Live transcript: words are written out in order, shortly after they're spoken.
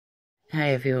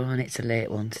Hi everyone, it's a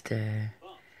late one today.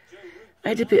 I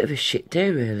had a bit of a shit day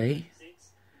really.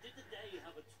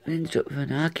 I ended up with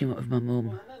an argument with my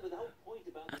mum.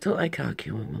 I don't like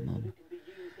arguing with my mum.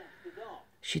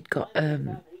 She'd got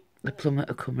the plumber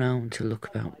to come round to look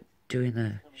about doing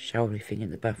the showery thing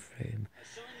in the bathroom.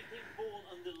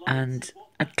 And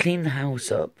I'd cleaned the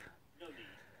house up,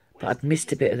 but I'd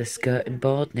missed a bit of the skirting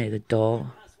board near the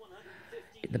door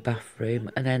in the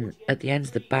bathroom. And then at the end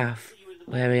of the bath,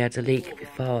 where we had a leak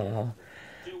before,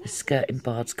 the skirting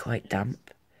board's quite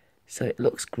damp. So it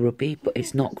looks grubby, but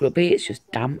it's not grubby, it's just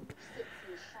damp.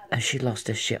 And she lost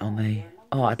her shit on me.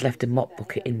 Oh, I'd left a mop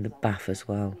bucket in the bath as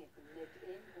well.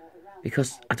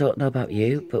 Because I don't know about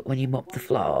you, but when you mop the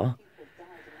floor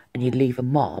and you leave a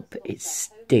mop, it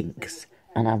stinks.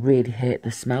 And I really hate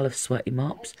the smell of sweaty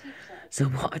mops. So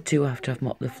what I do after I've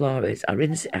mopped the floor is I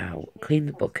rinse it out, clean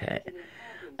the bucket,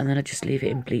 and then I just leave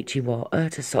it in bleachy water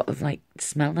to sort of like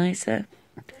smell nicer.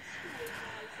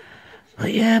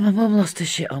 But yeah, my mum lost her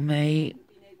shit on me.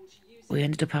 We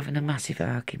ended up having a massive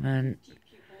argument.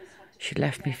 She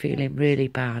left me feeling really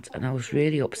bad and I was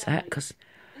really upset because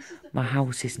my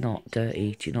house is not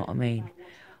dirty, do you know what I mean?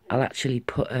 I'll actually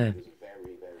put a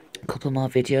couple more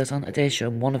videos on today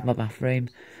showing one of my bathroom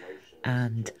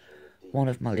and one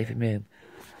of my living room.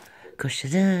 Because she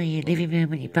said, oh, your living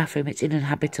room and your bathroom, it's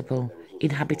uninhabitable.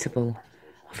 Inhabitable.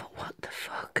 I thought, what the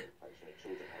fuck?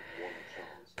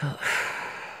 But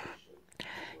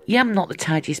yeah, I'm not the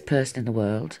tidiest person in the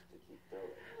world.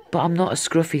 But I'm not a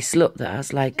scruffy slut that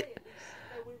has, like,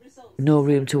 no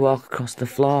room to walk across the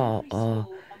floor or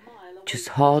just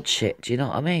hoard shit, do you know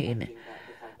what I mean?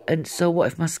 And so what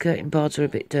if my skirting boards are a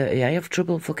bit dirty? I have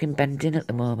trouble fucking bending at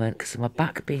the moment because of my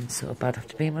back being so bad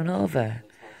after being run over.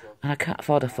 And I can't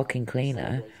afford a fucking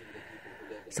cleaner.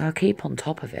 So I'll keep on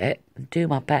top of it and do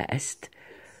my best.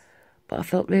 But I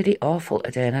felt really awful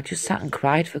today and I just sat and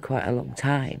cried for quite a long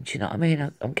time. Do you know what I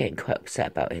mean? I'm getting quite upset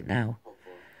about it now.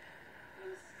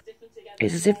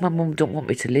 It's as if my mum don't want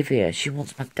me to live here. She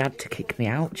wants my dad to kick me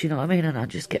out. Do you know what I mean? And I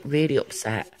just get really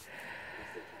upset.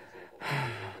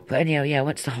 But anyhow, yeah, I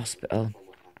went to the hospital.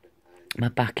 My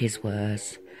back is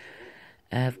worse.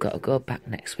 I've got to go back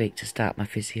next week to start my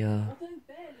physio.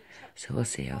 So we'll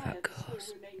see how that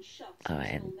goes.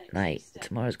 Alright, night.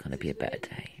 Tomorrow's going to be a better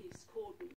day.